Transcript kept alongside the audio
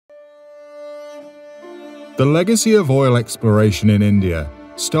The legacy of oil exploration in India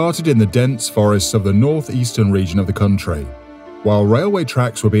started in the dense forests of the northeastern region of the country. While railway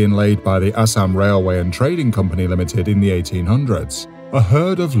tracks were being laid by the Assam Railway and Trading Company Limited in the 1800s, a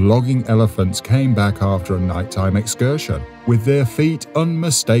herd of logging elephants came back after a nighttime excursion, with their feet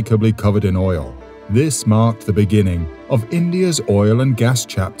unmistakably covered in oil. This marked the beginning of India's oil and gas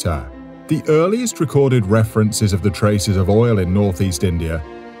chapter. The earliest recorded references of the traces of oil in northeast India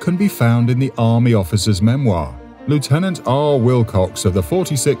can be found in the Army officer's memoir. Lieutenant R. Wilcox of the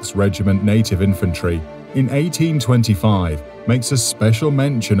 46th Regiment Native Infantry in 1825 makes a special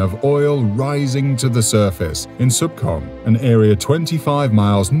mention of oil rising to the surface in Subkhon, an area 25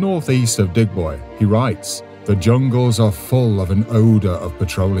 miles northeast of Digboi. He writes, "The jungles are full of an odor of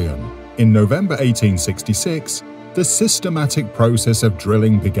petroleum." In November 1866, the systematic process of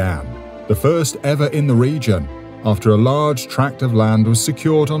drilling began, the first ever in the region, after a large tract of land was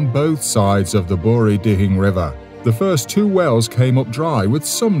secured on both sides of the Buri Dihing River. The first 2 wells came up dry with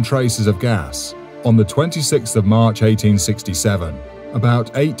some traces of gas. On the 26th of March 1867, about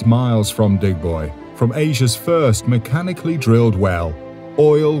 8 miles from Digboi, from Asia's first mechanically drilled well,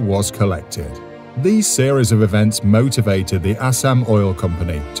 oil was collected. These series of events motivated the Assam Oil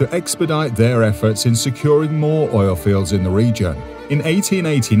Company to expedite their efforts in securing more oil fields in the region. In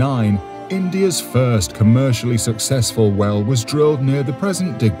 1889, India's first commercially successful well was drilled near the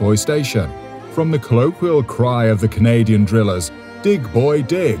present Digboi station. From the colloquial cry of the Canadian drillers, "Dig boy,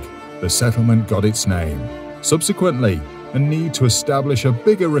 dig," the settlement got its name. Subsequently, a need to establish a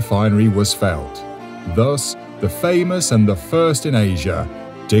bigger refinery was felt. Thus, the famous and the first in Asia,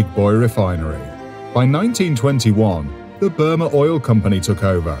 Digboi Refinery. By 1921, the Burma Oil Company took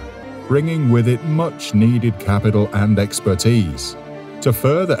over, bringing with it much-needed capital and expertise. To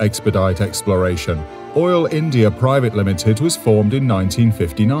further expedite exploration, Oil India Private Limited was formed in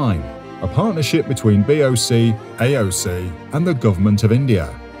 1959, a partnership between BOC, AOC, and the Government of India.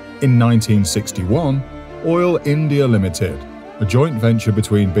 In 1961, Oil India Limited, a joint venture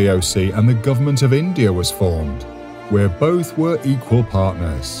between BOC and the Government of India, was formed, where both were equal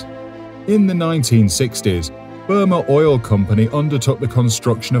partners. In the 1960s, Burma Oil Company undertook the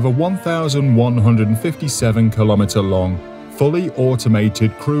construction of a 1,157-kilometer-long, fully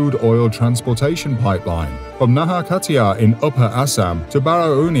automated crude oil transportation pipeline from Nahakatia in Upper Assam to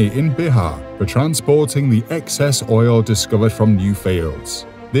Barauni in Bihar for transporting the excess oil discovered from new fields.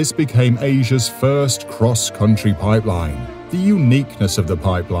 This became Asia's first cross-country pipeline. The uniqueness of the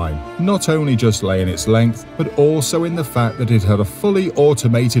pipeline not only just lay in its length, but also in the fact that it had a fully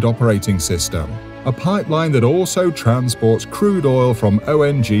automated operating system. A pipeline that also transports crude oil from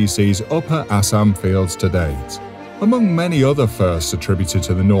ONGC's Upper Assam fields to date. Among many other firsts attributed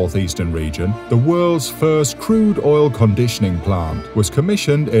to the northeastern region, the world's first crude oil conditioning plant was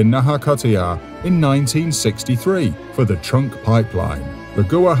commissioned in Nahakatia in 1963 for the trunk pipeline. The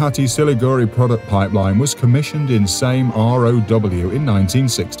Guwahati-Siliguri product pipeline was commissioned in same ROW in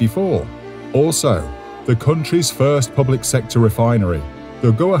 1964. Also, the country's first public sector refinery,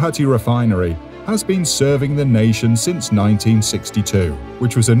 the Guwahati Refinery, has been serving the nation since 1962,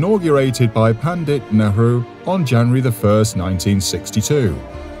 which was inaugurated by Pandit Nehru on January 1, 1962.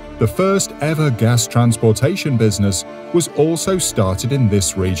 The first ever gas transportation business was also started in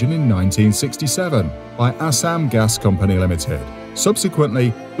this region in 1967 by Assam Gas Company Limited.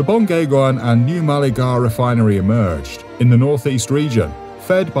 Subsequently, the Bongaigaon and New Maligarh refinery emerged in the northeast region,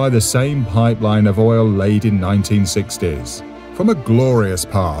 fed by the same pipeline of oil laid in 1960s. From a glorious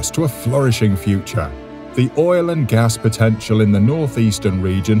past to a flourishing future, the oil and gas potential in the northeastern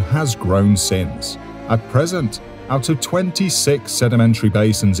region has grown since. At present, out of 26 sedimentary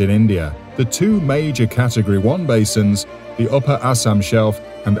basins in India, the 2 major Category 1 basins, the Upper Assam Shelf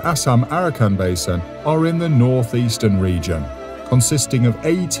and Assam Arakan Basin, are in the northeastern region, consisting of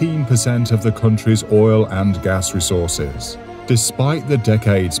 18% of the country's oil and gas resources. Despite the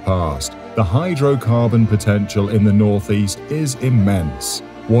decades past, the hydrocarbon potential in the northeast is immense.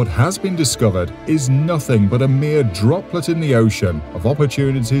 What has been discovered is nothing but a mere droplet in the ocean of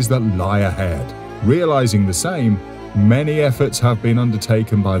opportunities that lie ahead. Realizing the same, many efforts have been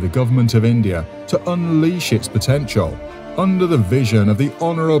undertaken by the Government of India to unleash its potential. Under the vision of the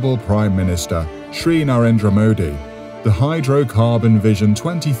Honourable Prime Minister, Shri Narendra Modi, the Hydrocarbon Vision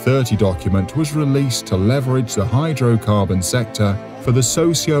 2030 document was released to leverage the hydrocarbon sector for the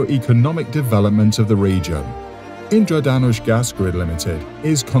socio-economic development of the region. Indradhanush Gas Grid Limited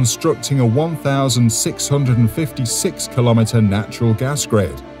is constructing a 1,656-kilometre natural gas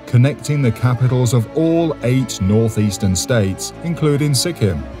grid, connecting the capitals of all 8 northeastern states, including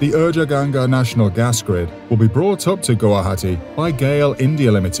Sikkim. The Urja Ganga National Gas Grid will be brought up to Guwahati by GAIL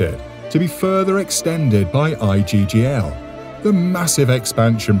India Limited. to be further extended by IGGL. The massive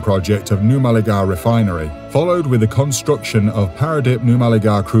expansion project of Numaligarh refinery, followed with the construction of Paradip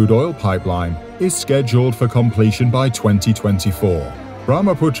Numaligarh crude oil pipeline, is scheduled for completion by 2024.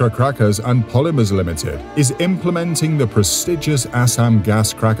 Brahmaputra Crackers and Polymers Limited is implementing the prestigious Assam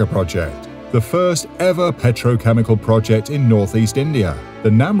gas cracker project, the first ever petrochemical project in northeast India. The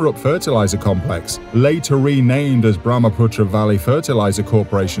Namrup Fertilizer Complex, later renamed as Brahmaputra Valley Fertilizer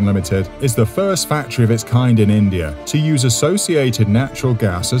Corporation Limited, is the first factory of its kind in India to use associated natural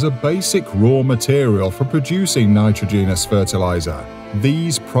gas as a basic raw material for producing nitrogenous fertilizer.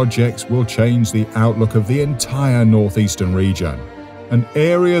 These projects will change the outlook of the entire northeastern region. An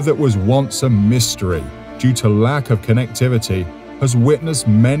area that was once a mystery due to lack of connectivity has witnessed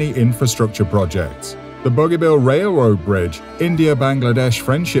many infrastructure projects. The Bogibeel Railroad Bridge, India-Bangladesh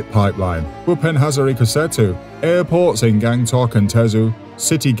Friendship Pipeline, Bhupen Hazarika Setu, airports in Gangtok and Tezu,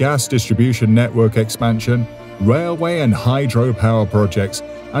 city gas distribution network expansion, railway and hydropower projects,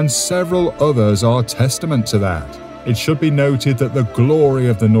 and several others are testament to that. It should be noted that the glory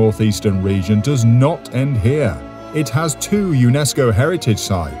of the northeastern region does not end here. It has two UNESCO heritage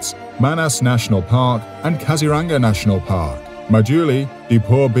sites, Manas National Park and Kaziranga National Park. Majuli,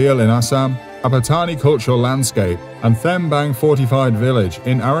 Dipur Beel in Assam, Apatani Cultural Landscape, and Thembang Fortified Village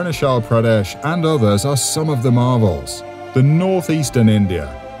in Arunachal Pradesh and others are some of the marvels. The northeastern India,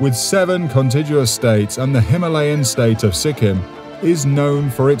 with 7 contiguous states and the Himalayan state of Sikkim, is known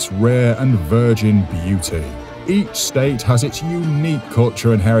for its rare and virgin beauty. Each state has its unique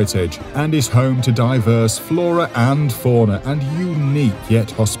culture and heritage and is home to diverse flora and fauna and unique yet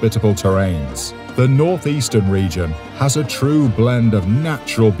hospitable terrains. The northeastern region has a true blend of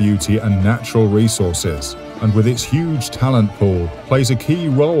natural beauty and natural resources, and with its huge talent pool, plays a key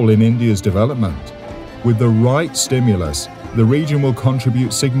role in India's development. With the right stimulus, the region will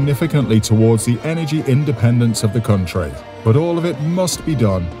contribute significantly towards the energy independence of the country, but all of it must be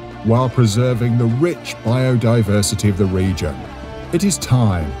done while preserving the rich biodiversity of the region. It is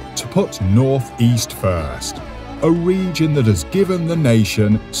time to put Northeast first, a region that has given the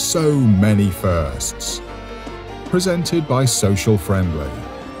nation so many firsts. Presented by Social Friendly.